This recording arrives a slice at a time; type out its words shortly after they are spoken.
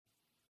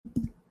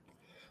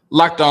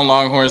Locked on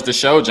Longhorns, the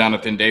show.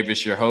 Jonathan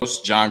Davis, your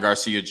host. John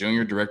Garcia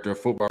Jr., Director of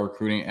Football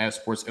Recruiting at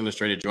Sports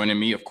Illustrated, joining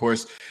me. Of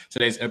course,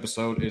 today's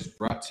episode is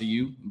brought to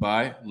you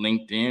by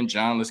LinkedIn.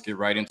 John, let's get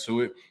right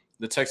into it.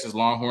 The Texas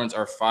Longhorns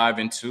are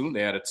 5-2.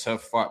 They had a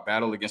tough-fought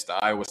battle against the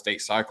Iowa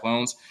State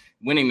Cyclones,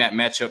 winning that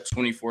matchup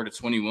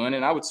 24-21.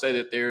 And I would say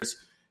that there's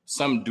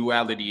some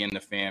duality in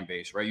the fan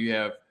base, right? You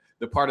have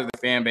the part of the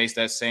fan base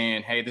that's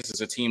saying, hey, this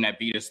is a team that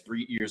beat us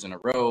 3 years in a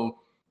row.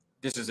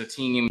 This is a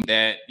team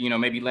that,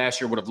 maybe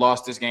last year would have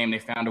lost this game. They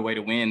found a way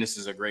to win. This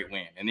is a great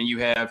win. And then you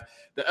have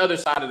the other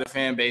side of the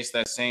fan base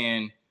that's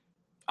saying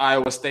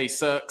Iowa State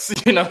sucks.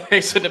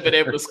 They shouldn't have been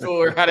able to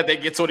score. How did they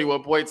get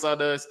 21 points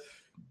on us?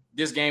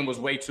 This game was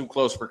way too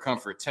close for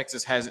comfort.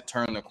 Texas hasn't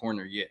turned the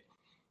corner yet.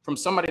 From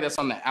somebody that's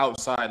on the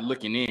outside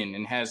looking in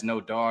and has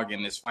no dog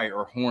in this fight,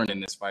 or horn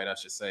in this fight, I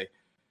should say,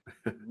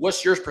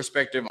 what's your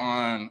perspective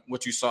on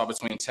what you saw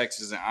between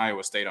Texas and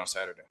Iowa State on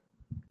Saturday?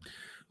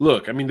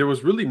 Look, I mean, there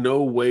was really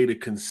no way to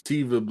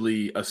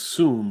conceivably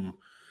assume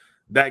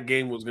that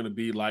game was going to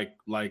be like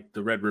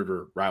the Red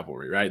River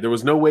rivalry, right? There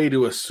was no way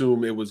to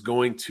assume it was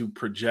going to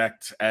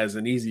project as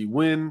an easy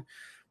win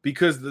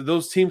because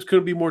those teams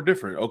couldn't be more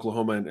different,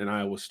 Oklahoma and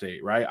Iowa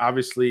State, right?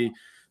 Obviously,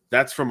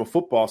 that's from a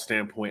football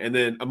standpoint. And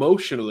then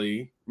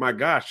emotionally, my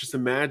gosh, just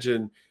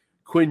imagine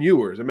Quinn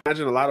Ewers.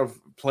 Imagine a lot of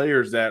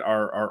players that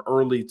are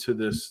early to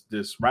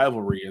this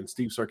rivalry and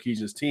Steve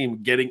Sarkisian's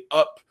team getting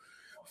up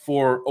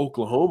for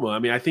Oklahoma. I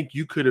mean, I think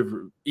you could have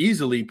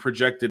easily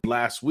projected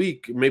last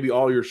week, maybe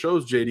all your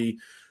shows, JD,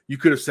 you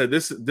could have said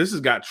this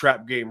has got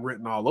trap game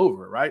written all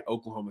over, right?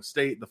 Oklahoma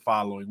State the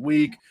following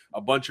week,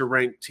 a bunch of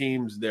ranked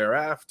teams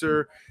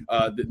thereafter.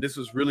 This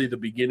was really the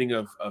beginning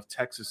of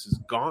Texas's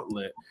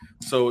gauntlet.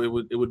 So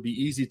it would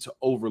be easy to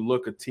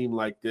overlook a team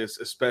like this,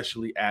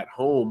 especially at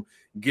home,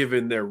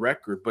 given their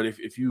record. But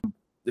if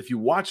you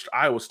watched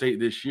Iowa State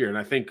this year, and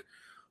I think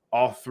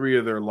all three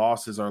of their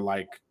losses are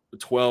like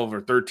 12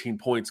 or 13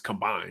 points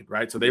combined,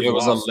 right? So they've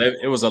lost.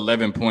 It was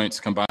 11 points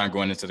combined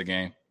going into the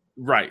game.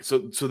 Right. So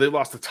they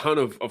lost a ton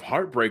of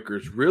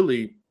heartbreakers.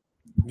 Really,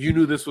 you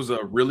knew this was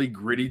a really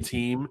gritty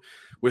team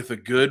with a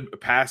good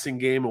passing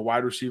game, a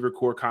wide receiver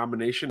core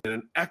combination, and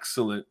an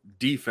excellent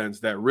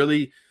defense that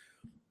really,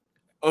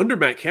 under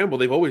Matt Campbell,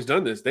 they've always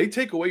done this. They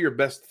take away your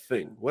best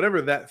thing.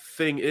 Whatever that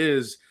thing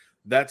is,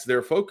 that's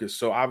their focus.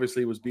 So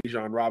obviously it was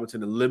Bijan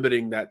Robinson and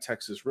limiting that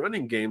Texas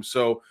running game.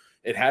 So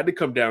it had to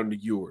come down to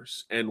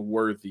Ewers and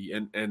Worthy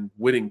and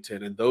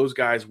Whittington and those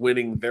guys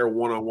winning their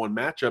one-on-one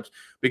matchups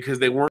because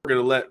they weren't going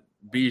to let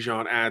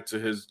Bijan add to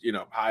his,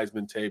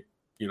 Heisman tape,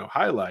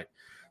 highlight.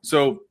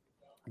 So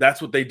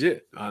that's what they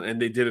did,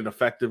 and they did it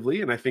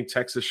effectively. And I think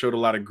Texas showed a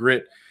lot of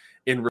grit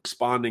in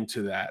responding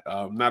to that,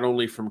 not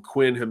only from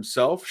Quinn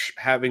himself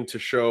having to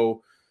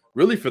show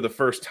really for the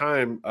first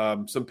time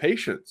some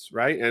patience,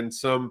 right, and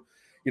some –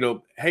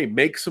 hey,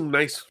 make some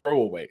nice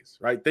throwaways,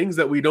 right? Things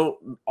that we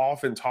don't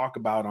often talk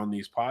about on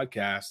these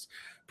podcasts.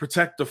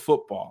 Protect the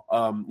football.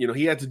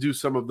 He had to do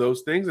some of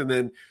those things. And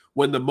then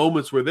when the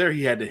moments were there,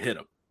 he had to hit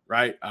them,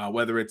 right?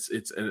 Whether it's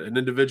an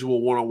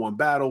individual one-on-one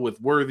battle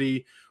with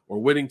Worthy or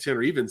Whittington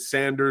or even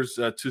Sanders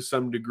to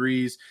some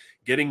degrees,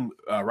 getting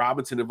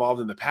Robinson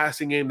involved in the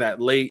passing game, that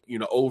late,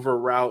 over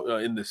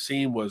route in the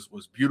seam was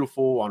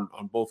beautiful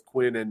on both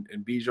Quinn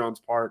and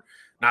Bijan's part.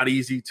 Not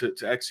easy to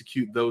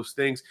execute those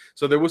things.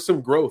 So there was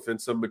some growth and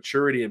some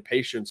maturity and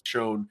patience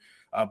shown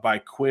by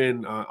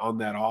Quinn on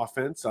that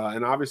offense.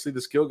 And obviously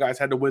the skill guys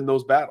had to win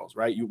those battles,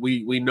 right?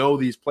 We know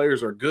these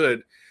players are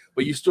good,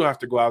 but you still have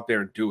to go out there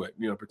and do it,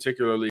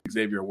 particularly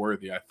Xavier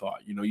Worthy, I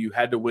thought. You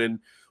had to win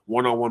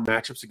one-on-one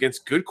matchups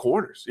against good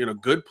corners,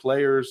 good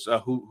players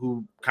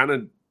who kind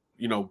of,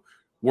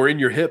 were in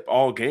your hip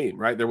all game,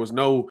 right? There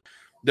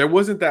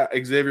wasn't that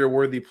Xavier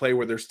Worthy play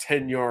where there's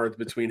 10 yards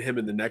between him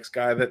and the next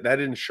guy. That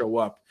didn't show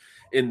up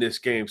in this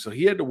game. So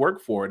he had to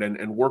work for it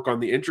and work on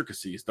the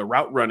intricacies. The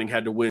route running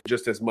had to win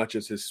just as much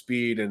as his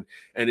speed and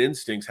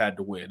instincts had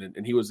to win.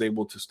 And he was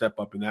able to step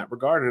up in that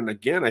regard. And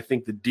again, I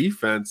think the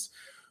defense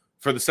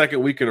for the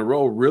second week in a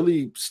row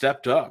really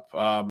stepped up.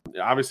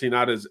 Obviously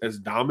not as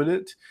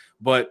dominant,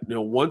 but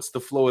once the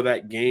flow of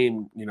that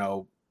game,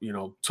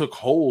 took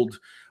hold,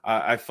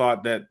 I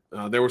thought that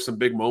there were some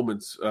big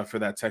moments for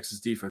that Texas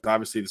defense.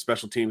 Obviously, the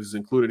special teams is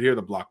included here,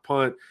 the block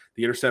punt,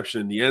 the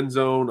interception in the end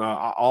zone,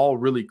 all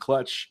really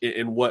clutch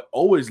in what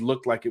always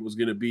looked like it was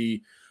going to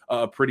be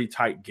a pretty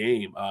tight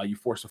game. You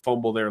force a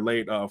fumble there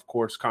late, of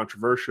course,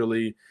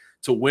 controversially,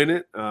 to win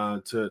it,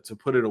 to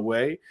put it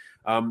away.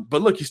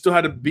 But look, you still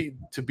had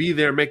to be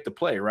there, make the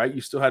play, right?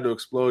 You still had to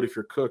explode if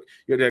you're Cook.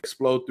 You had to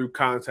explode through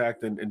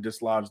contact and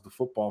dislodge the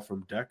football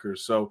from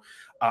Deckers. So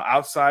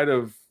outside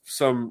of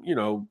some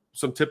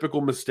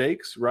typical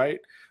mistakes, right,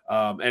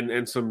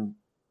 and some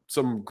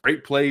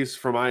great plays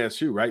from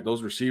ISU, right?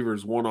 Those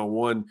receivers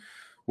one-on-one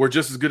were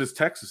just as good as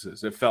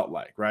Texas's, it felt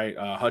like, right?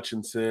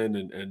 Hutchinson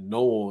and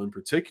Noel in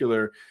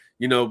particular.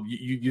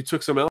 You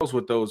took some L's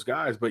with those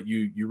guys, but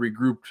you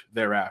regrouped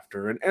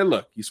thereafter. And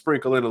look, you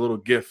sprinkle in a little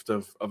gift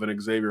of an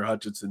Xavier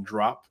Hutchinson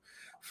drop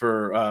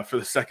for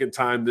the second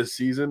time this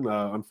season,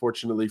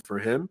 unfortunately for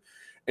him.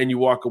 and you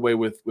walk away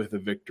with a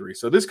victory.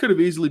 So this could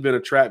have easily been a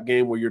trap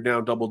game where you're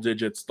down double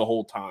digits the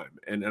whole time.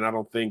 And I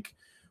don't think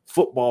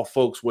football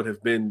folks would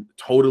have been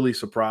totally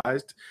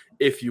surprised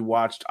if you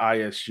watched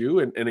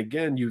ISU. And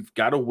again, you've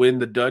got to win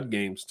the dud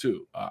games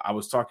too. I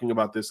was talking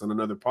about this on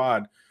another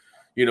pod.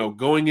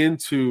 Going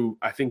into,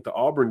 I think, the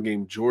Auburn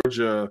game,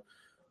 Georgia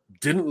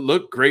didn't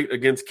look great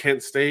against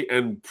Kent State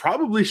and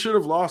probably should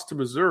have lost to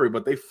Missouri,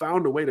 but they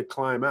found a way to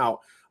climb out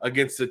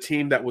against a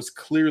team that was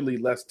clearly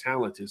less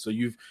talented. So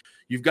you've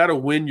got to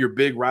win your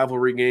big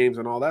rivalry games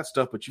and all that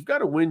stuff, but you've got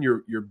to win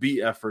your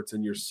B efforts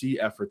and your C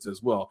efforts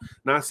as well.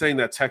 Not saying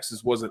that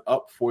Texas wasn't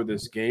up for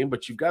this game,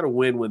 but you've got to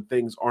win when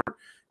things aren't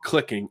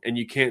clicking, and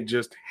you can't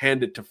just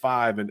hand it to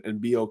 5 and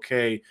be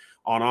okay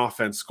on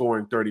offense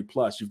scoring 30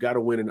 plus. You've got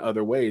to win in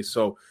other ways.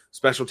 So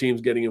special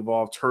teams getting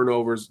involved,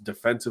 turnovers,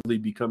 defensively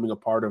becoming a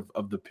part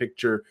of the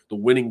picture, the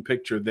winning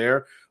picture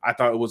there. I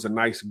thought it was a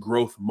nice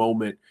growth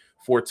moment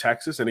for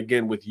Texas. And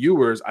again, with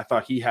Ewers, I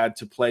thought he had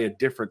to play a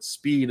different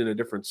speed and a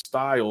different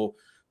style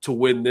to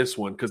win this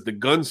one, because the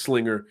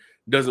gunslinger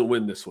doesn't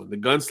win this one. The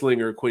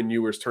gunslinger, Quinn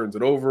Ewers, turns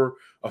it over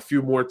a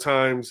few more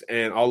times,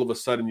 and all of a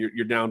sudden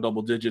you're down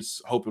double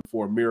digits hoping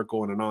for a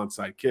miracle and an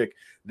onside kick.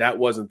 That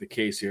wasn't the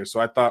case here. So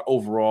I thought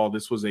overall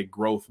this was a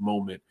growth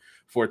moment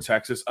for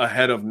Texas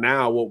ahead of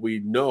now what we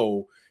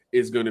know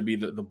is going to be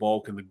the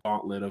bulk and the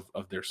gauntlet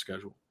of their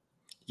schedule.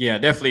 Yeah, I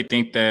definitely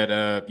think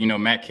that,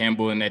 Matt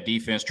Campbell and that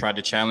defense tried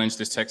to challenge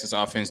this Texas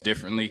offense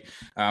differently.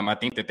 I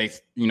think that they,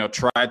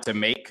 tried to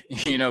make,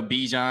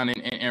 Bijan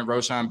and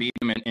Roschon beat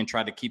them and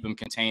tried to keep them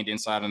contained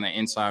inside on that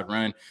inside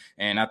run.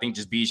 And I think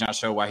just Bijan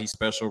showed why he's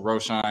special.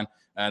 Roschon,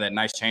 that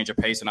nice change of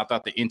pace. And I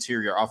thought the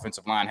interior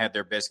offensive line had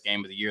their best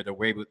game of the year.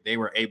 They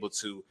were able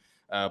to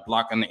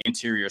block on the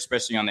interior,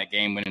 especially on that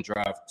game-winning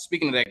drive.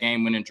 Speaking of that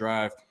game-winning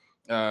drive,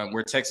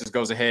 where Texas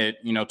goes ahead,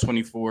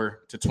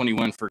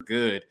 24-21 for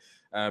good.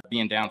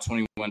 Being down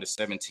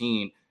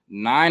 21-17,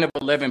 9 of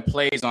 11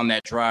 plays on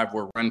that drive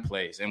were run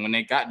plays. And when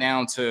they got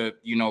down to,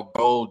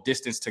 goal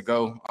distance to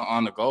go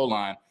on the goal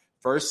line,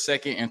 first,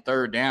 second, and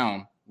third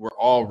down were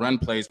all run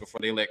plays before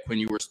they let Quinn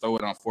Ewers throw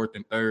it on 4th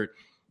and 3rd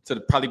to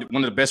probably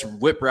one of the best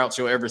whip routes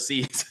you'll ever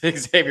see.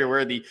 Xavier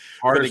Worthy.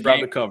 Hardest route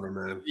to cover,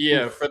 man.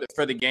 Yeah,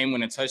 for the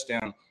game-winning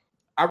touchdown.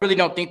 I really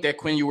don't think that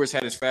Quinn Ewers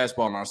had his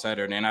fastball on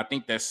Saturday, and I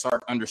think that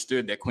Sark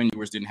understood that Quinn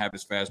Ewers didn't have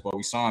his fastball.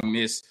 We saw him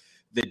miss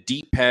the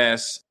deep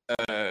pass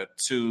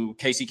to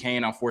Casey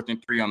Kane on 4th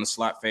and 3 on the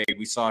slot fade.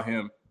 We saw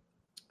him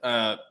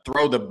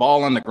throw the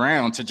ball on the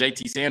ground to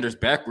JT Sanders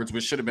backwards,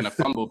 which should have been a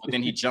fumble, but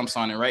then he jumps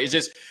on it, right? It's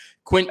just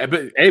Quinn.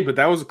 But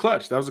that was a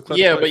clutch. That was a clutch.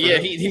 Yeah, but yeah,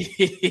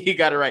 he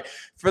got it right.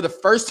 For the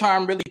first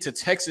time, really, to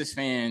Texas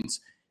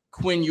fans,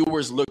 Quinn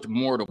Ewers looked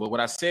mortal. But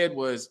what I said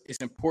was it's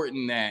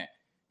important that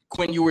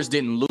Quinn Ewers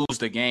didn't lose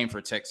the game for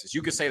Texas.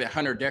 You could say that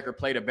Hunter Decker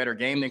played a better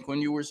game than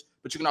Quinn Ewers,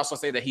 but you can also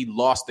say that he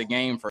lost the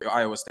game for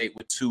Iowa State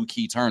with 2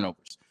 key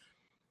turnovers.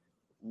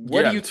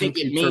 What do you think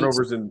it means?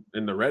 Turnovers in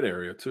the red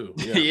area too.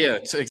 Yeah,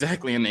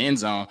 exactly, in the end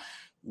zone.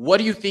 What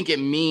do you think it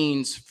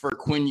means for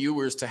Quinn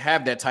Ewers to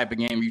have that type of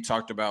game you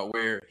talked about,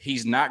 where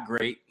he's not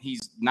great,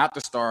 he's not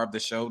the star of the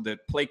show, the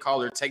play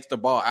caller takes the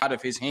ball out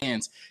of his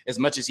hands as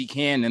much as he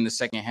can in the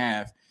second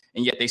half,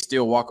 and yet they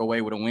still walk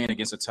away with a win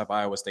against a tough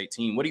Iowa State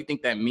team? What do you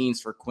think that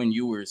means for Quinn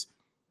Ewers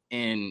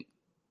in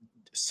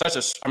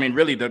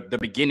really the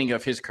beginning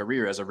of his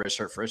career as a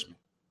redshirt freshman?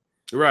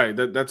 Right.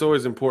 That's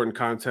always important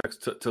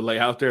context to lay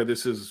out there.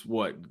 This is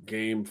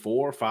game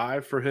 4 or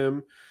 5 for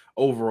him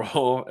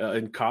overall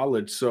in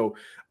college. So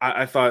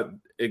I thought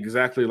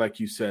exactly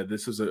like you said,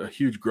 this is a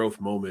huge growth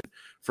moment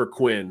for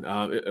Quinn.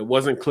 It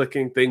wasn't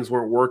clicking. Things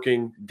weren't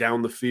working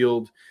down the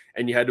field,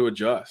 and you had to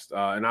adjust.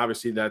 And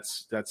obviously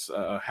that's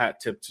a hat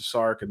tip to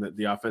Sark and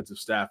the offensive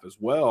staff as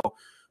well.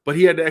 But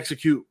he had to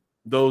execute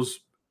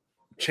those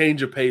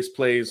change of pace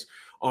plays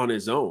on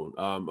his own.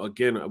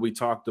 Again, we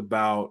talked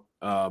about,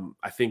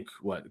 I think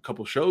a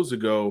couple shows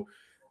ago,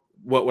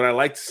 what I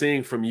liked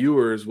seeing from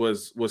Ewers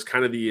was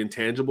kind of the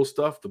intangible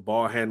stuff, the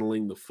ball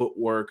handling, the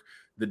footwork,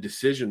 the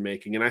decision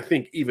making. And I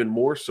think even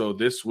more so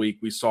this week,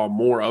 we saw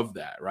more of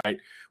that, right?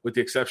 With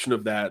the exception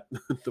of that,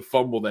 the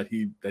fumble that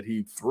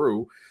he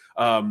threw.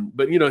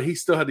 But he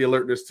still had the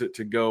alertness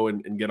to go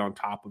and get on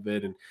top of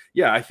it. And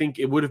yeah, I think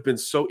it would have been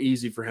so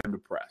easy for him to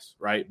press,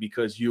 right?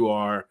 Because you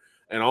are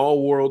an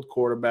all-world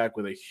quarterback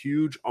with a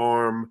huge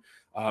arm.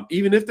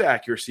 Even if the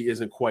accuracy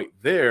isn't quite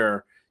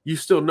there, you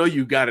still know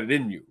you got it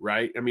in you,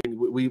 right? I mean,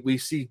 we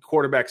see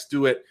quarterbacks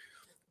do it.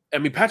 I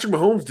mean, Patrick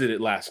Mahomes did it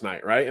last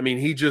night, right? I mean,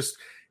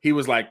 he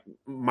was like,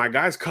 my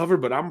guy's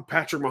covered, but I'm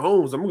Patrick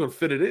Mahomes. I'm going to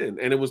fit it in.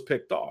 And it was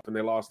picked off, and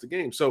they lost the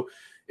game. So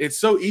it's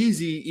so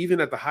easy,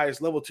 even at the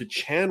highest level, to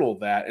channel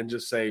that and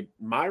just say,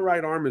 my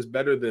right arm is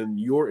better than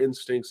your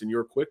instincts and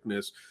your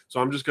quickness,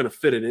 so I'm just going to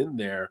fit it in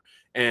there.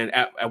 And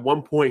at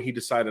one point, he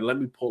decided, let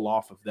me pull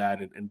off of that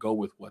and go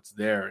with what's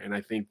there. And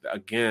I think,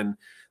 again,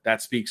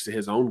 that speaks to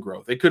his own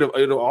growth.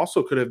 It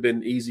also could have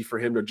been easy for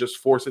him to just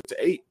force it to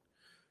 8.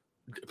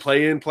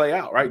 Play in, play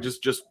out, right?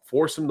 Just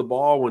force him the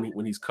ball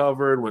when he's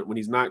covered, when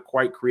he's not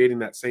quite creating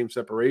that same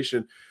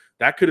separation.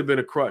 that could have been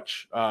a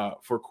crutch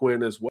for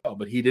Quinn as well,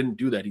 but he didn't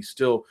do that. He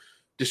still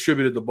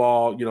distributed the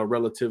ball,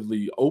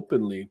 relatively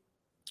openly.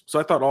 So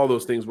I thought all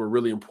those things were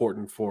really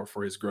important for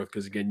his growth,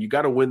 because again, you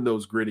got to win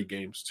those gritty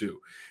games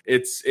too.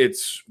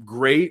 It's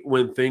great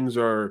when things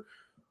are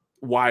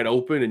wide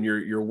open and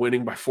you're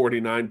winning by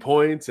 49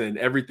 points and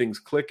everything's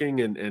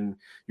clicking and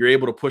you're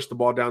able to push the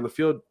ball down the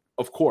field.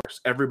 Of course,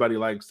 everybody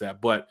likes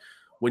that. But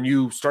when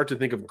you start to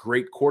think of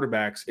great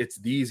quarterbacks, it's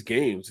these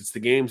games. It's the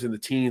games in the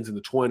teens and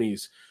the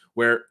 20s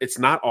where it's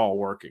not all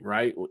working,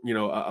 right?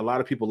 A lot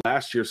of people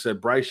last year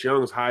said Bryce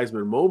Young's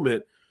Heisman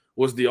moment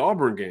was the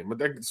Auburn game, but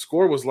that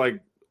score was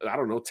like, I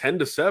don't know,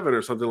 10-7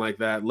 or something like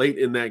that late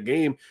in that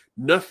game.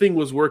 Nothing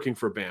was working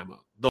for Bama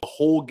the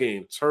whole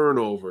game.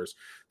 Turnovers,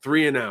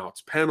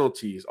 3-and-outs,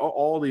 penalties,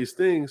 all these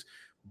things.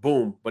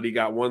 Boom. But he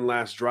got one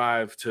last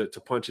drive to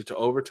punch it to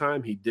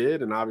overtime. He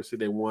did. And obviously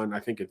they won, I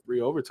think, in 3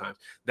 overtimes.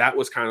 That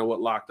was kind of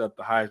what locked up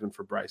the Heisman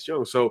for Bryce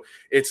Young. So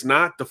it's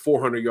not the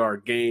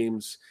 400-yard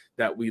games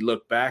that we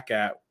look back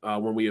at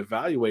when we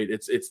evaluate.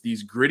 It's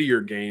these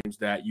grittier games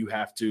that you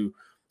have to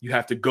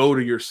go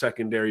to your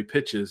secondary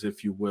pitches,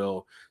 if you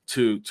will,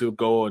 to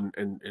go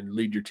and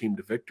lead your team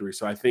to victory.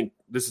 So I think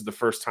this is the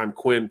first time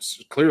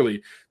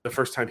clearly the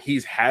first time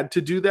he's had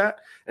to do that.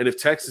 And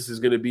if Texas is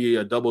going to be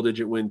a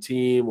double-digit win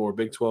team or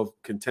Big 12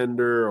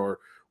 contender or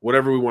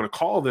whatever we want to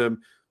call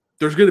them,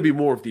 there's going to be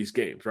more of these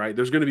games, right?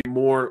 There's going to be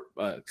more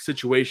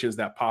situations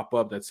that pop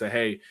up that say,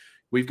 hey,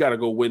 we've got to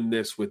go win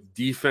this with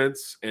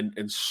defense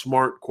and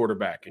smart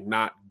quarterbacking,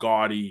 not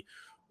gaudy,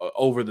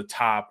 over the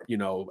top,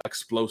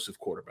 explosive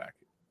quarterbacking.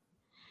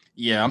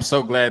 Yeah, I'm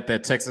so glad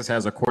that Texas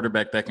has a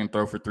quarterback that can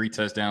throw for 3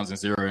 touchdowns and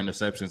 0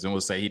 interceptions, and we'll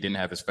say he didn't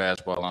have his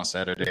fastball on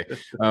Saturday.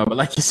 But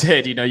like you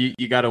said,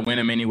 you got to win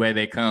them any way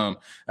they come.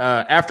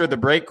 After the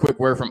break, quick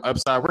word from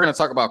Upside. We're going to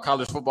talk about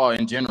college football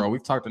in general.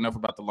 We've talked enough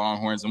about the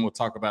Longhorns, and we'll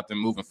talk about them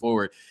moving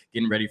forward,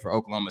 getting ready for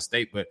Oklahoma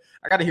State. But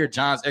I got to hear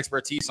John's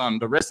expertise on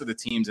the rest of the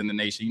teams in the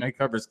nation. He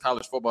covers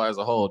college football as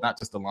a whole, not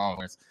just the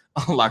Longhorns.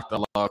 Unlock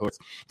the Longhorns.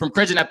 From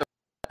cringing at the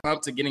pump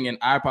to getting an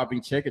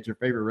eye-popping check at your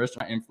favorite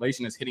restaurant,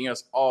 inflation is hitting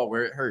us all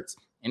where it hurts.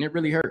 And it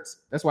really hurts.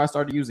 That's why I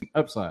started using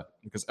Upside,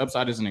 because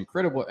Upside is an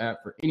incredible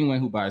app for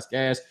anyone who buys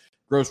gas,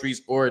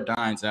 groceries, or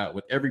dines out.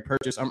 With every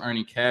purchase, I'm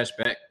earning cash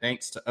back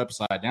thanks to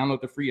Upside. Download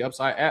the free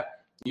Upside app.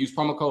 Use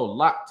promo code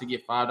LOCK to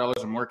get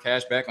 $5 or more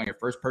cash back on your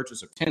first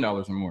purchase of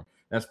 $10 or more.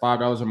 That's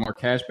 $5 or more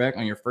cash back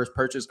on your first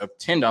purchase of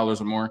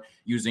 $10 or more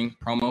using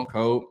promo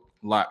code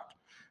LOCK.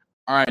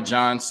 All right,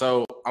 John.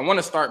 So I want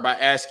to start by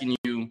asking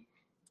you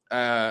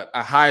a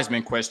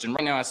Heisman question.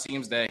 Right now, it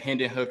seems that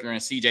Hendon Hooker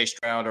and C.J.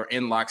 Stroud are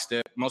in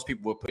lockstep. Most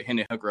people would put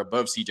Hendon Hooker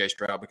above C.J.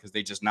 Stroud because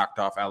they just knocked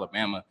off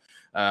Alabama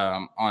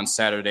on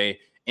Saturday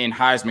in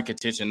Heisman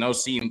contention.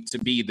 Those seem to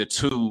be the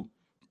two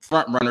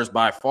front runners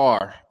by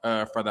far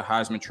for the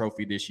Heisman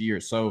Trophy this year.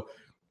 So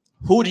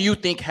who do you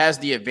think has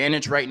the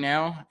advantage right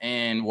now,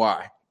 and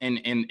why in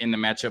the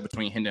matchup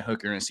between Hendon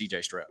Hooker and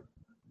C.J. Stroud?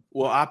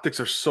 Well, optics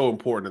are so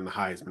important in the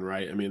Heisman,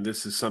 right? I mean,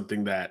 this is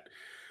something that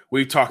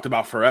we've talked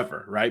about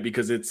forever, right?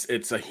 Because it's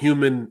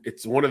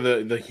one of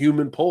the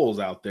human polls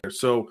out there.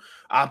 So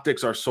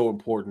optics are so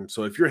important.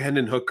 So if you're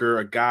Hendon Hooker,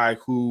 a guy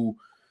who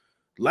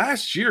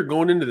last year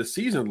going into the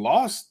season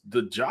lost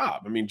the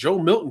job. I mean, Joe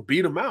Milton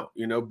beat him out,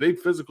 big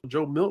physical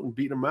Joe Milton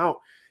beat him out.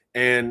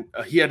 And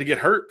he had to get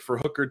hurt for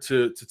Hooker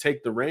to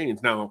take the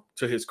reins. Now,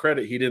 to his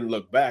credit, he didn't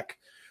look back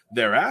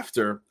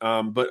thereafter.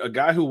 But a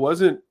guy who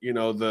wasn't,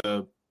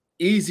 the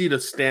easy to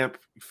stamp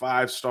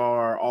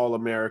 5-star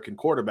All-American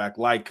quarterback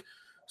like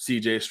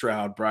C.J.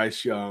 Stroud,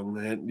 Bryce Young,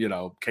 and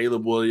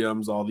Caleb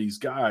Williams, all these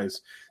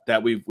guys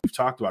that we've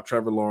talked about,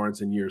 Trevor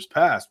Lawrence in years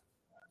past.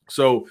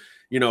 So,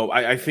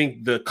 I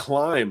think the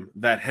climb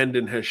that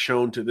Hendon has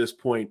shown to this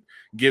point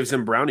gives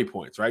him brownie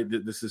points, right?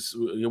 This is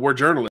we're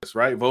journalists,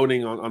 right?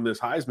 Voting on this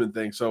Heisman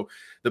thing. So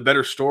the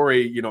better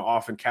story,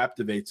 often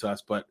captivates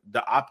us, but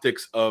the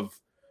optics of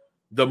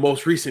the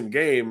most recent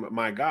game,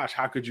 my gosh,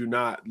 how could you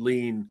not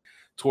lean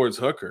towards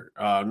Hooker?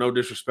 No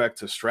disrespect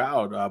to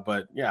Stroud,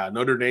 but yeah,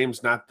 Notre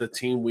Dame's not the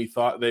team we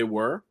thought they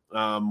were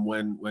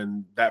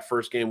when that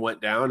first game went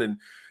down and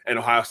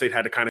Ohio State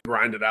had to kind of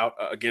grind it out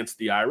against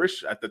the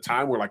Irish. At the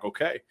time, we're like,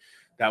 okay,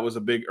 that was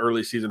a big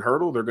early season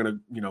hurdle. They're going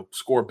to,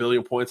 score a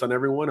billion points on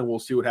everyone, and we'll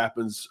see what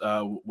happens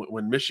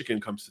when Michigan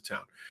comes to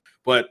town.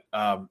 But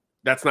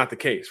that's not the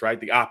case, right?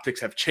 The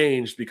optics have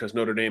changed because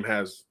Notre Dame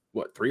has,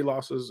 3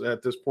 losses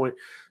at this point.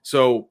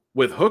 So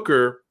with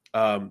Hooker,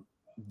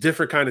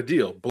 different kind of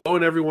deal,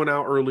 blowing everyone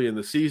out early in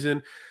the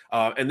season.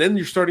 And then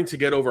you're starting to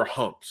get over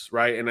humps,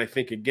 right? And I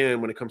think, again,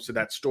 when it comes to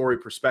that story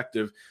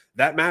perspective,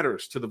 that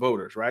matters to the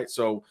voters, right?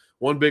 So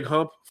one big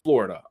hump,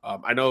 Florida.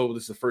 I know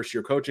this is the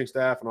first-year coaching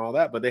staff and all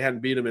that, but they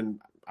hadn't beat them in,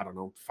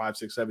 5,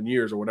 6, 7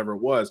 years or whatever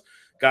it was.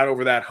 Got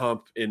over that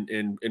hump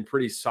in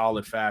pretty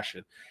solid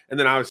fashion. And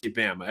then obviously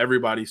Bama.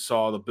 Everybody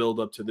saw the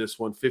build-up to this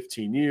one,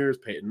 15 years,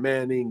 Peyton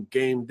Manning,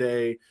 game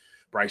day,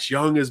 Bryce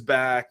Young is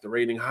back, the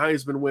reigning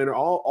Heisman winner,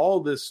 all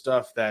this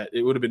stuff that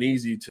it would have been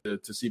easy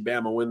to see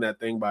Bama win that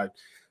thing by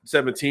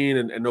 17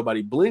 and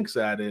nobody blinks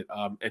at it.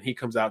 And he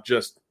comes out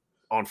just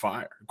on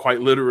fire,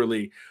 quite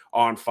literally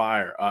on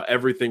fire.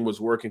 Everything was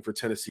working for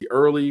Tennessee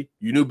early.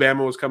 You knew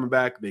Bama was coming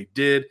back. They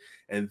did.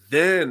 And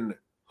then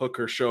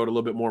Hooker showed a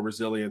little bit more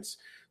resilience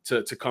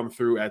to come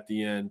through at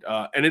the end.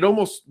 And it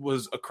almost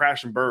was a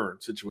crash and burn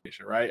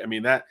situation, right? I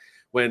mean, that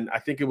when I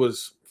think it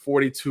was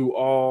 42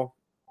 all,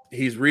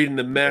 he's reading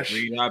the mesh,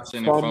 read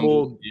option,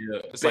 fumbled. Yeah.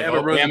 It's Bama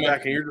like, runs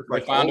back, and you're just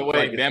like, found a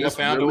way. like, Bama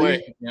found a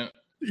way. Yeah.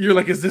 You're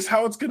like, is this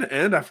how it's going to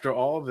end after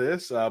all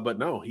this? But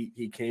no,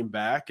 he came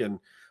back and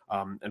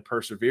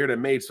persevered and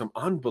made some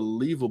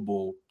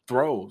unbelievable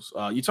throws.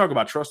 You talk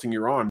about trusting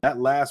your arm. That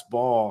last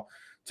ball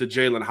to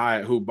Jalen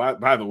Hyatt, who,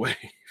 by the way,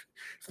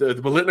 the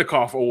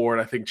Biletnikoff Award,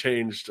 I think,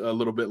 changed a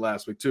little bit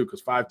last week too,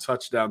 because 5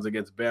 touchdowns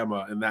against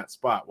Bama in that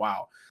spot.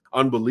 Wow,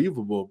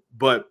 unbelievable.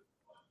 But,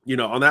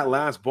 on that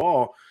last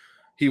ball,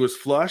 he was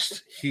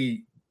flushed.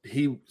 He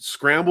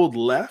scrambled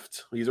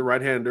left. He's a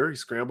right-hander. He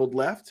scrambled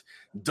left,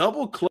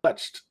 double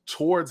clutched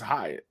towards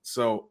Hyatt.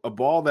 So a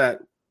ball that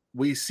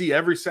we see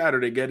every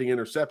Saturday getting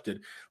intercepted,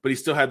 but he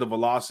still had the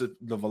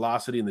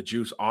velocity and the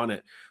juice on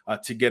it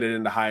to get it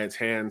into Hyatt's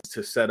hands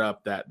to set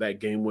up that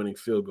game-winning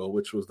field goal,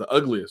 which was the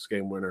ugliest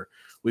game winner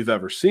we've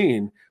ever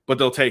seen. But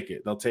they'll take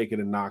it. They'll take it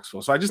in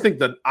Knoxville. So I just think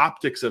the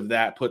optics of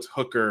that puts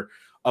Hooker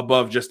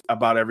above just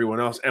about everyone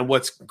else. And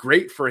what's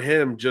great for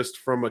him, just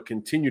from a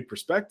continued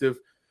perspective,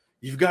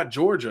 you've got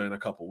Georgia in a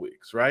couple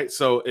weeks, right?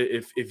 So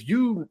if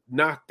you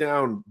knock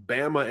down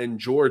Bama and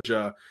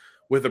Georgia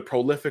with a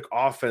prolific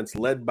offense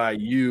led by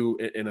you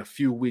in a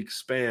few weeks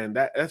span,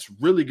 that's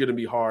really going to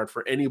be hard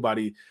for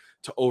anybody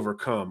to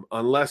overcome,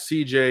 unless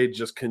CJ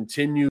just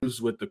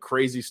continues with the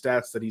crazy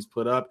stats that he's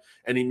put up,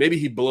 and maybe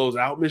he blows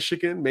out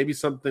Michigan, maybe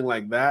something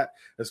like that,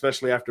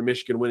 especially after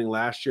Michigan winning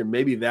last year.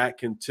 Maybe that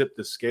can tip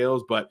the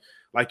scales. But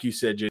like you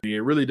said, JD,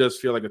 it really does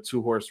feel like a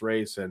 2-horse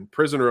race, and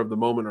prisoner of the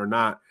moment or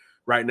not,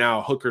 right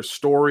now, Hooker's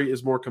story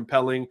is more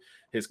compelling.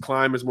 His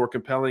climb is more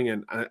compelling,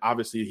 and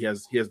obviously he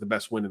has the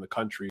best win in the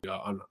country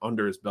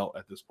under his belt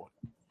at this point.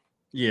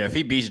 Yeah, if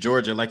he beats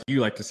Georgia, like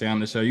you like to say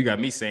on the show, you got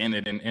me saying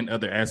it in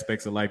other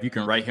aspects of life. You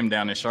can write him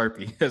down in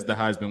Sharpie as the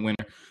Heisman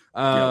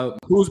winner.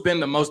 Who's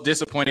been the most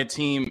disappointed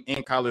team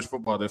in college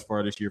football thus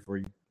far this year for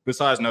you?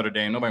 Besides Notre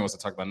Dame, nobody wants to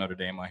talk about Notre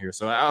Dame out here.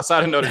 So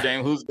outside of Notre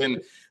Dame, who's been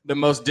the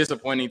most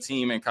disappointing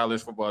team in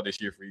college football this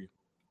year for you?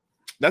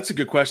 That's a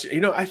good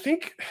question. I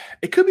think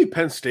it could be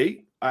Penn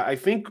State. I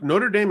think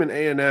Notre Dame and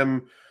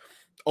A&M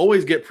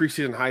always get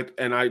preseason hype,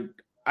 and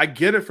I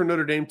get it for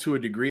Notre Dame to a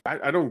degree.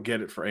 I don't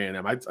get it for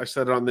A&M. I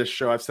said it on this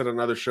show. I've said it on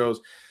other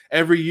shows.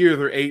 Every year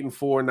they're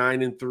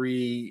 8-4,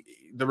 9-3.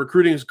 The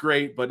recruiting is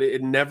great, but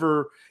it's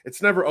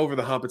never over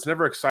the hump. It's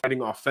never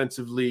exciting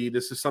offensively.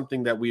 This is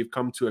something that we've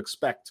come to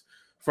expect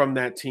from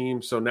that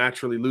team. So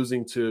naturally,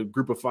 losing to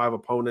Group of 5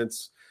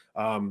 opponents,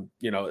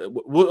 it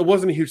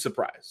wasn't a huge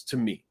surprise to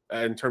me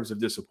in terms of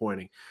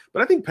disappointing.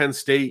 But I think Penn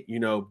State,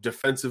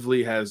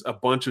 defensively has a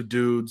bunch of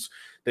dudes.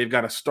 They've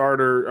got a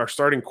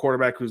starting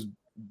quarterback who's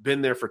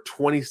been there for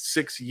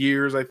 26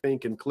 years, I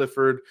think, in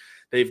Clifford.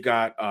 They've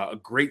got a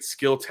great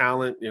skill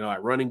talent,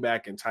 at running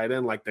back and tight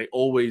end, like they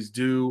always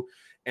do.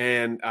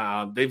 And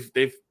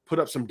they've put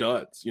up some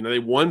duds. They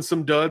won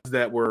some duds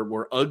that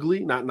were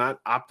ugly, not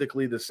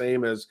optically the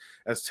same as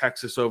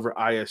Texas over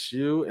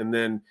ISU. And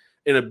then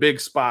in a big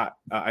spot,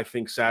 I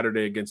think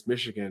Saturday against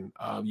Michigan,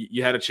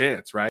 you had a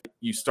chance, right?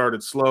 You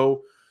started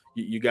slow.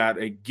 You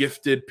got a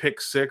gifted pick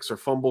 6 or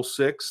fumble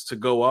 6 to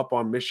go up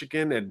on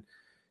Michigan, and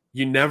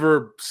you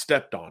never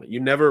stepped on it. You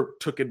never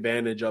took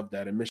advantage of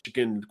that. And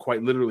Michigan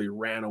quite literally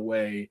ran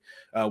away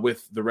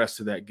with the rest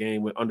of that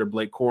game under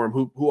Blake Corum,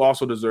 who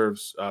also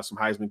deserves some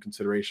Heisman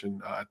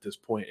consideration at this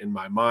point in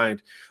my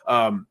mind.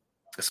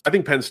 So I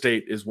think Penn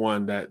State is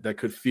one that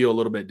could feel a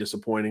little bit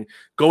disappointing.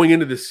 Going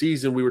into the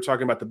season, we were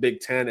talking about the Big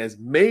Ten as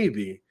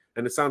maybe,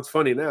 and it sounds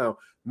funny now,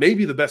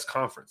 maybe the best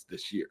conference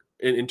this year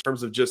in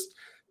terms of just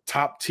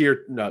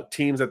top-tier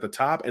teams at the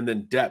top and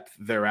then depth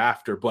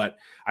thereafter. But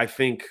I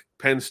think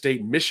Penn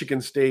State, Michigan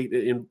State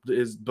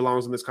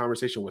belongs in this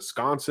conversation.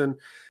 Wisconsin,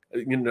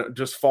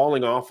 just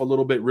falling off a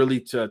little bit really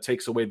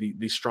takes away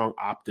the strong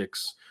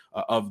optics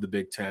of the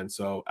Big Ten.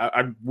 So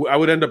I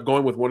would end up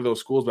going with one of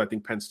those schools, but I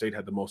think Penn State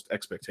had the most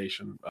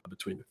expectation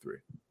between the three.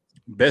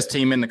 Best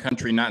team in the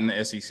country, not in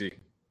the SEC.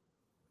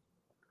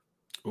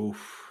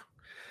 Oof.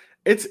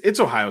 It's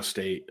Ohio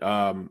State.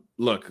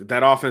 Look,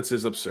 that offense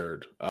is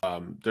absurd.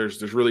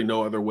 There's really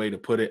no other way to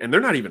put it. And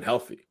they're not even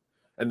healthy.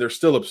 And they're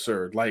still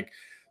absurd. Like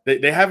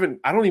they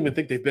haven't, I don't even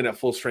think they've been at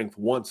full strength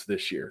once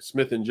this year.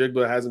 Smith and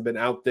Jigba hasn't been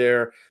out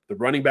there. The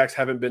running backs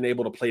haven't been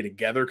able to play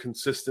together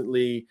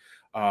consistently,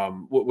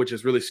 which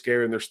is really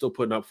scary. And they're still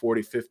putting up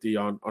 40, 50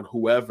 on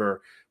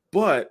whoever.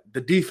 But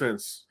the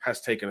defense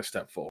has taken a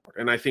step forward.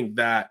 And I think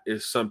that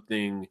is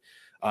something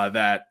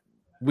that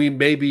we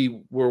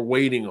maybe were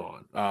waiting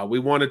on. We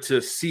wanted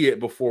to see it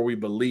before we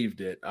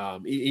believed it.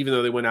 Even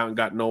though they went out and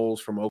got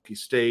Knowles from Okie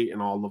State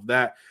and all of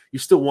that, you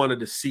still wanted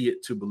to see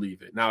it to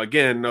believe it. Now,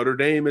 again, Notre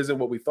Dame isn't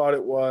what we thought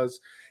it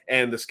was,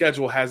 and the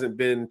schedule hasn't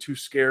been too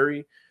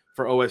scary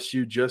for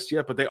OSU just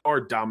yet, but they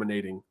are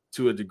dominating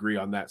to a degree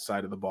on that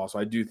side of the ball. So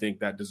I do think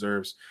that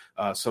deserves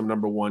some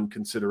number one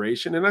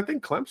consideration. And I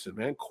think Clemson,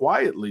 man,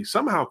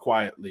 somehow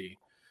quietly,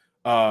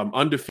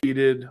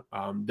 undefeated.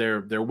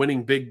 They're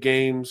winning big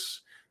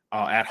games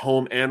at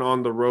home and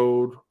on the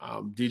road.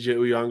 DJ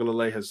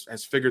Uiagalelei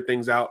has figured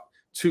things out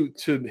to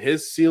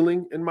his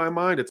ceiling in my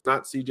mind. It's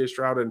not CJ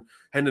Stroud and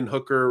Hendon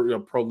Hooker,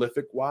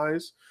 prolific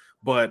wise,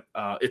 but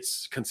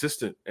it's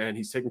consistent, and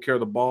he's taking care of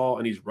the ball,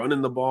 and he's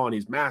running the ball, and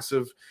he's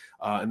massive,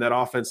 and that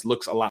offense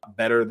looks a lot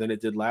better than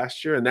it did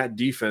last year, and that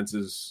defense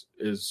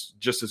is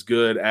just as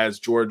good as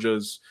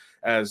Georgia's,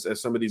 as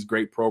some of these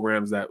great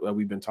programs that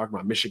we've been talking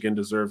about. Michigan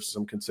deserves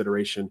some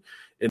consideration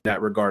in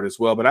that regard as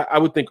well. But I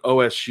would think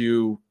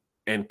OSU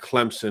and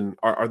Clemson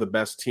are the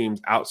best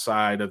teams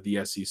outside of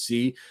the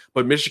SEC.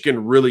 But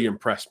Michigan really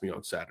impressed me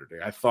on Saturday.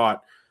 I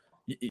thought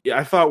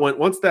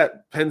once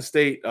that Penn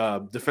State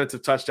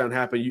defensive touchdown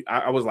happened,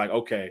 I was like,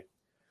 okay,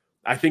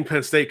 I think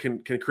Penn State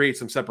can create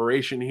some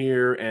separation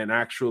here and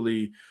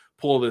actually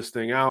pull this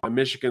thing out. And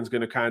Michigan's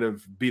going to kind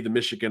of be the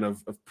Michigan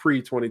of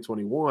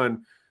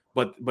pre-2021.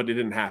 But it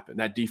didn't happen.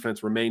 That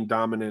defense remained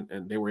dominant,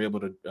 and they were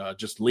able to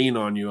just lean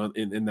on you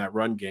in that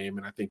run game.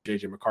 And I think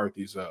J.J.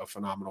 McCarthy's a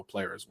phenomenal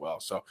player as well.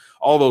 So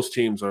all those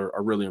teams are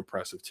really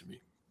impressive to me.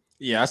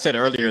 Yeah, I said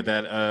earlier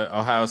that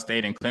Ohio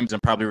State and Clemson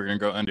probably were going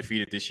to go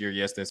undefeated this year.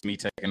 Yes, that's me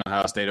taking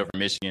Ohio State over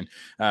Michigan.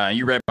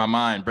 You read my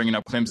mind, bringing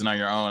up Clemson on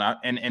your own.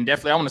 And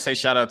definitely I want to say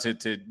shout out to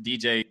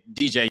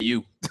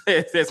DJU,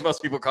 as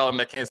most people call him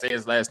that can't say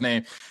his last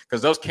name,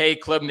 because those K.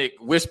 Klubnik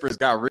whispers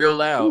got real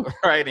loud,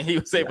 right? And he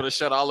was able to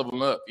shut all of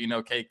them up.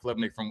 K.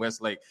 Klubnik from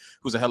Westlake,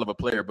 who's a hell of a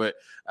player. But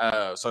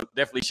so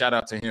definitely shout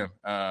out to him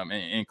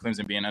and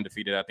Clemson being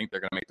undefeated. I think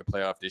they're going to make the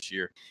playoff this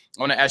year.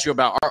 I want to ask you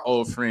about our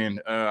old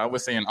friend. I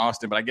would say in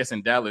Austin, but I guess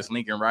in Dallas,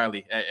 Lincoln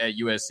Riley at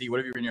USC.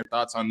 What have been your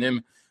thoughts on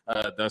them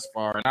thus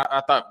far? And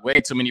I thought way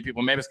too many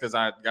people, maybe it's because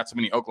I got too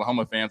many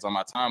Oklahoma fans on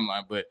my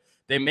timeline, but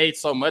they made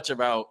so much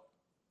about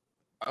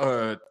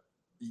I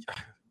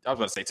was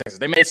about to say Texas.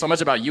 They made so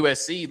much about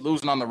USC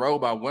losing on the road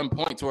by 1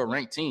 point to a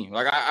ranked team.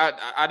 Like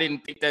I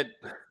didn't think that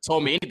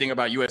told me anything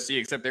about USC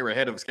except they were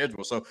ahead of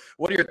schedule. So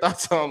what are your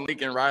thoughts on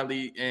Lincoln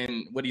Riley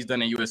and what he's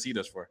done at USC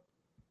thus far?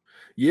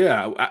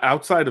 Yeah,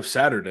 outside of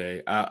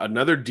Saturday,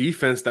 another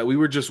defense that we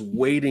were just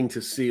waiting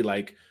to see,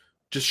 like,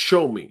 just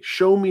show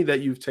me that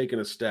you've taken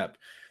a step.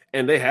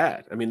 And they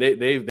had. I mean,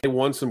 they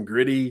won some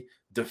gritty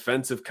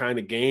defensive kind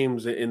of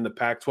games in the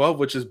Pac-12,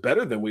 which is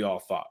better than we all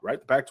thought, right?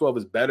 The Pac-12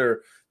 is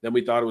better than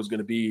we thought it was going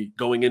to be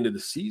going into the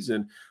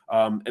season.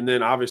 And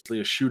then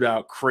obviously a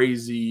shootout,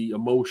 crazy,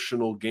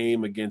 emotional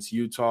game against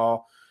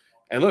Utah.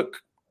 And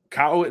look,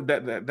 Kyle,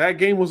 that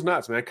game was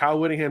nuts, man. Kyle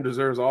Whittingham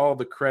deserves all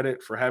the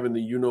credit for having the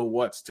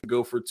you-know-whats to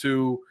go for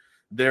two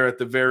there at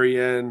the very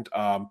end.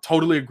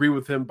 Totally agree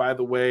with him, by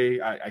the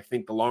way. I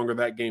think the longer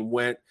that game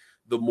went,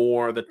 the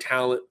more the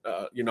talent,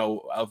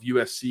 of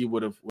USC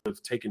would have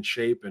taken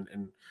shape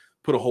and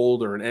put a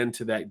hold or an end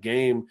to that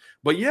game.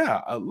 But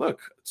yeah,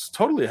 look, it's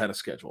totally ahead of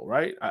schedule,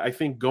 right? I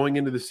think going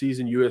into the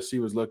season,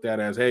 USC was looked at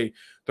as, hey,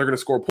 they're going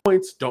to score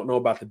points, don't know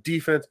about the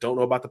defense, don't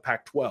know about the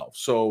Pac-12.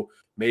 So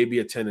maybe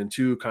a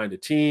 10-2 kind of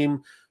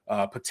team,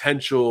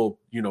 potential,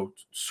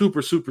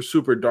 super, super,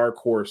 super dark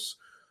horse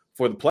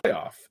for the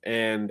playoff.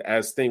 And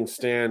as things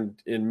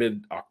stand in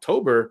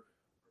mid-October,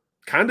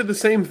 kind of the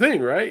same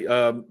thing, right?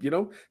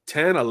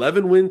 10,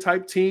 11 win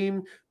type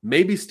team,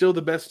 maybe still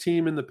the best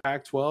team in the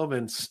Pac-12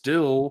 and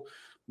still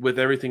with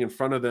everything in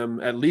front of them,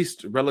 at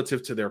least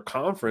relative to their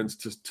conference,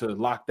 to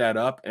lock that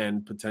up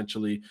and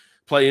potentially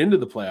play into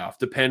the playoff,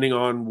 depending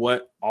on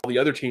what all the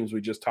other teams we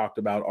just talked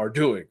about are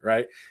doing,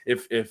 right?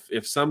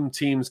 If some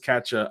teams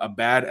catch a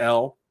bad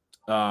L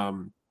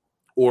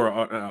or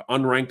an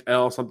unranked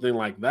L, something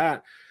like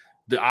that,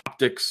 the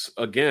optics,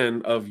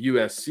 again, of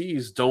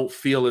USC's don't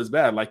feel as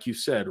bad. Like you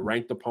said,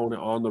 ranked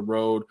opponent on the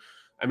road.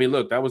 I mean,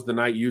 look, that was the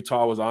night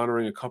Utah was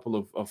honoring a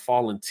couple of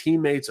fallen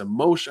teammates,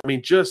 emotion. I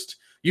mean, just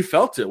you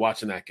felt it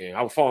watching that game.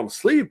 I was falling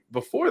asleep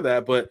before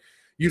that, but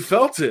you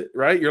felt it,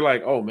 right? You're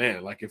like, oh,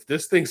 man, like if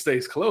this thing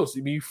stays close,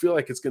 I mean, you feel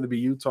like it's going to be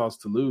Utah's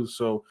to lose.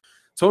 So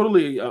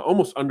totally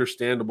almost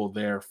understandable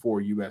there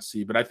for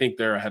USC, but I think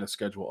they're ahead of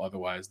schedule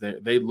otherwise.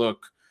 They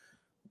look –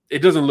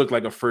 it doesn't look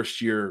like a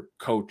first-year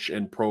coach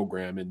and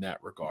program in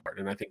that regard,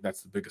 and I think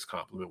that's the biggest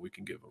compliment we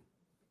can give them.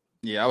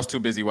 Yeah, I was too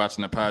busy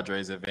watching the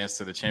Padres advance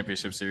to the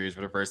championship series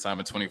for the first time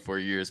in 24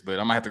 years, but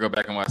I might have to go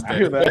back and watch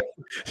that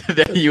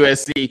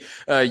USC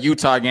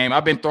Utah game.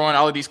 I've been throwing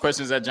all of these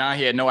questions at John.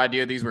 He had no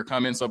idea these were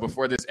coming, so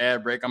before this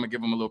ad break, I'm going to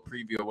give him a little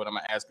preview of what I'm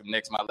going to ask him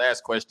next. My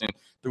last question,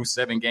 through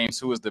 7 games,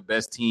 who is the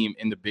best team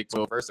in the Big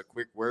 12? First, a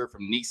quick word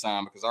from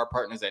Nissan, because our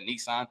partners at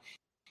Nissan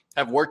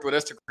have worked with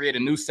us to create a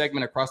new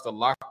segment across the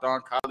Locked On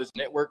College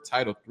Network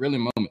titled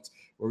Thrilling Moments,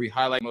 where we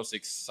highlight the most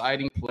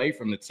exciting play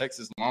from the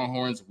Texas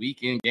Longhorns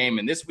weekend game.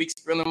 And this week's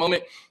thrilling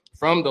moment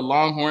from the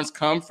Longhorns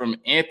come from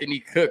Anthony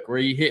Cook, where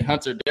he hit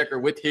Hunter Decker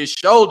with his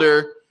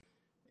shoulder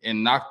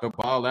and knocked the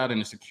ball out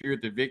and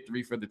secured the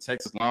victory for the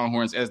Texas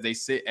Longhorns as they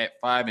sit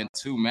at 5-2,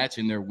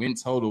 matching their win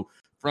total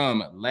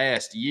from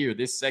last year.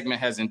 This segment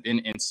has been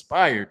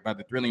inspired by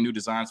the thrilling new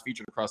designs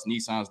featured across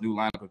Nissan's new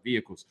lineup of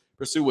vehicles.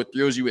 Pursue what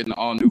thrills you in the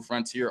all-new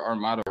Frontier,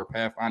 Armada, or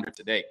Pathfinder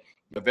today.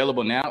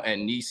 Available now at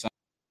Nissan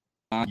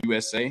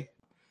USA.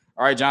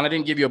 All right, John, I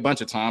didn't give you a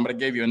bunch of time, but I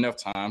gave you enough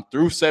time.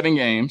 Through 7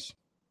 games,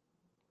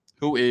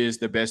 who is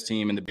the best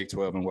team in the Big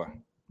 12 and why?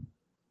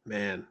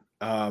 Man,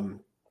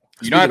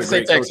 you don't have to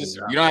say Texas.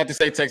 You don't have to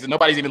say Texas.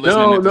 Nobody's even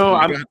listening. No.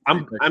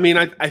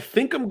 I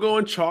think I'm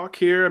going chalk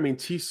here. I mean,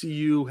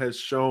 TCU has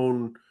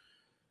shown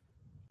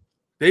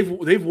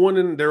they've won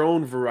in their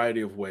own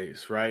variety of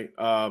ways, right?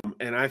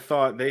 And I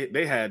thought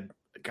they had,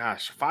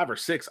 5 or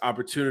 6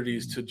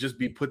 opportunities to just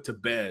be put to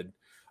bed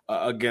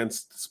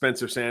against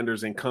Spencer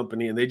Sanders and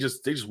company, and they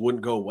just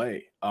wouldn't go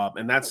away.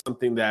 And that's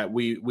something that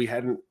we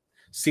hadn't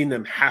seen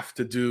them have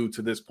to do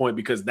to this point,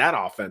 because that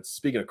offense,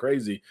 speaking of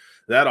crazy,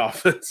 that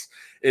offense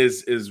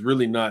is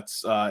really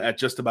nuts at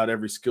just about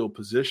every skill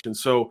position.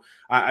 So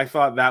I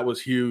thought that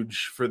was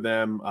huge for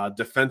them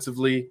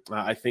defensively.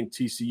 I think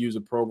TCU is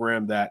a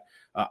program that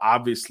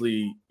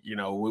obviously,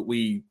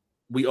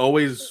 we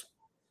always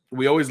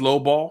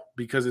lowball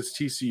because it's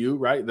TCU,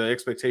 right? The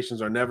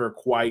expectations are never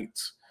quite,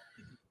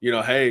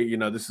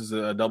 this is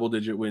a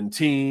double-digit win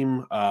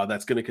team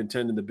that's going to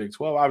contend in the Big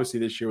 12. Obviously,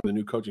 this year with the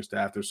new coaching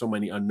staff, there's so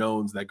many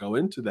unknowns that go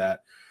into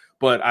that.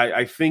 But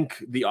I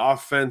think the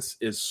offense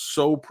is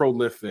so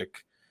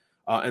prolific,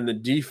 and the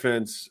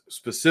defense,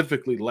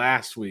 specifically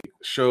last week,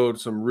 showed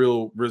some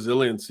real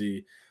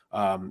resiliency,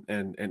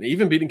 and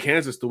even beating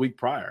Kansas the week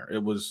prior.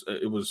 It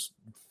was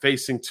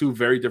facing 2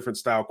 very different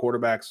style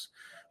quarterbacks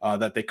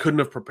that they couldn't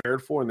have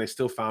prepared for, and they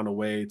still found a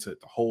way to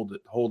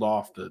hold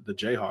off the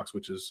Jayhawks,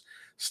 which is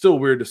still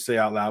weird to say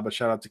out loud, but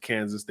shout out to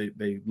Kansas.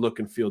 They look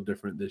and feel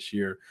different this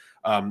year.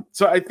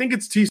 So I think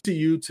it's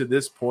TCU to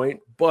this point,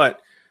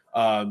 but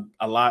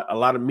a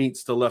lot of meat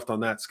still left on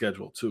that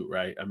schedule too,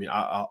 right? I mean,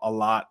 a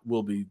lot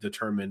will be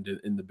determined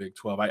in the Big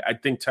 12. I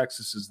think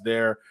Texas is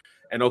there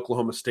and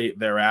Oklahoma State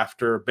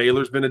thereafter.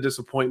 Baylor's been a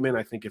disappointment.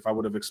 I think if I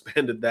would have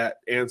expanded that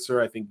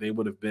answer, I think they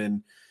would have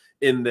been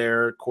in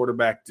their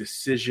quarterback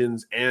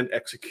decisions and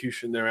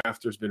execution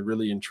thereafter has been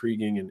really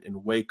intriguing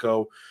in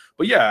Waco.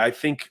 But yeah, I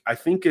think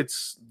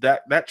it's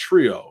that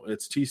trio.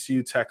 It's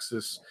TCU,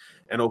 Texas,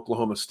 and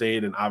Oklahoma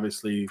State. And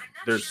obviously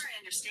there's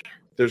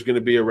going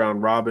to be a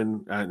round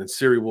robin, and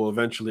Siri will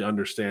eventually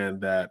understand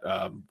that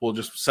we'll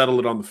just settle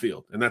it on the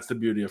field. And that's the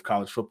beauty of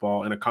college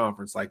football in a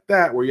conference like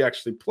that, where you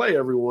actually play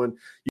everyone.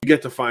 You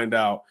get to find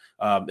out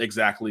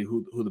exactly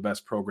who the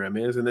best program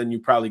is. And then you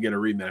probably get a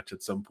rematch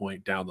at some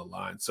point down the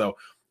line. So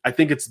I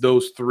think it's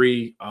those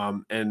 3,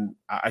 and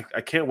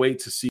I can't wait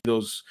to see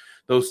those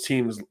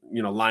teams,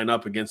 line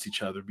up against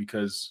each other,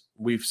 because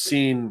we've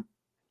seen.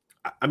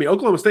 I mean,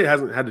 Oklahoma State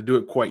hasn't had to do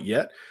it quite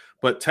yet,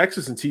 but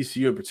Texas and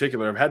TCU in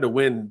particular have had to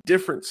win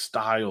different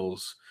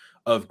styles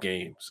of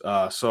games.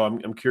 So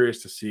I'm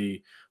curious to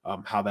see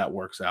how that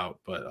works out.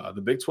 But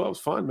the Big 12 is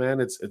fun, man.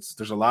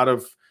 There's a lot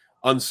of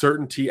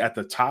uncertainty at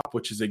the top,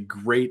 which is a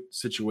great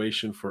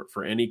situation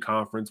for any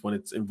conference when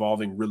it's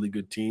involving really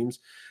good teams.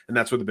 And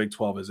that's where the Big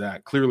 12 is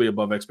at, clearly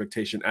above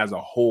expectation as a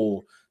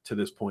whole to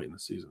this point in the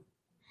season.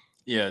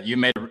 Yeah, you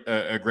made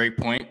a great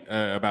point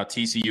about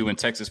TCU and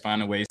Texas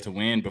finding ways to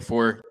win.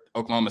 Before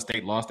Oklahoma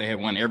State lost, they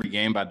had won every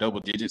game by double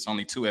digits.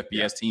 Only 2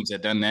 FBS teams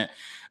had done that.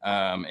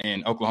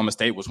 And Oklahoma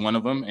State was one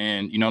of them.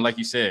 And, like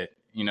you said,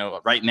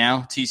 right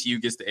now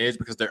TCU gets the edge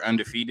because they're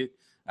undefeated.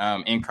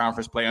 In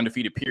conference play,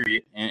 undefeated,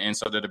 period. And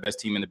so they're the best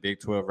team in the Big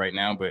 12 right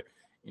now. But,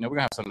 we're going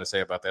to have something to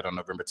say about that on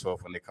November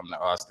 12th when they come to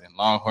Austin.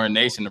 Longhorn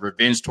Nation, the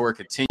revenge tour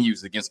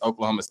continues against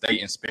Oklahoma State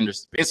and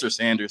Spencer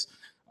Sanders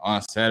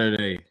on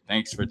Saturday.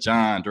 Thanks for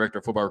John, Director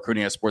of Football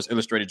Recruiting at Sports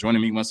Illustrated,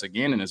 joining me once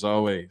again. And as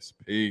always,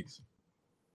 peace.